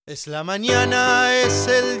Es la mañana, es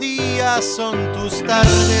el día, son tus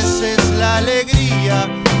tardes, es la alegría.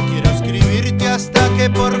 Quiero escribirte hasta que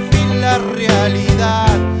por fin la realidad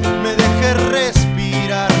me deje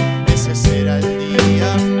respirar. Ese será el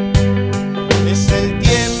día. Es el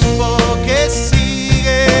tiempo que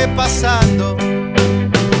sigue pasando.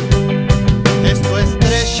 Es tu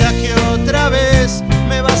estrella que otra vez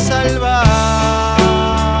me va a salvar.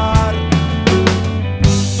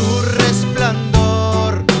 Tu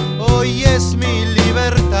resplandor hoy es mi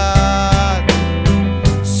libertad.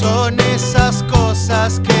 Son esas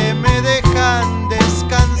cosas que me dejan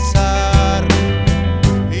descansar.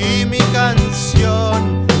 Y mi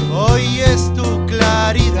canción hoy es tu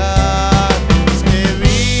claridad. Es que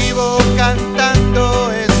vivo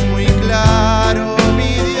cantando, es muy claro,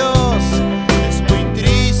 mi Dios. Es muy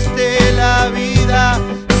triste la vida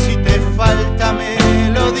si te falta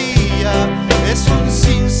melodía. Es un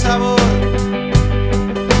sinsabor.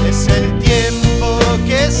 Es el tiempo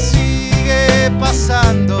que sigue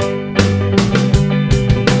pasando.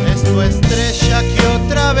 Es tu estrella que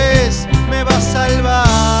otra vez me va a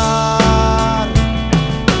salvar.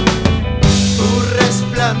 Tu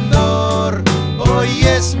resplandor hoy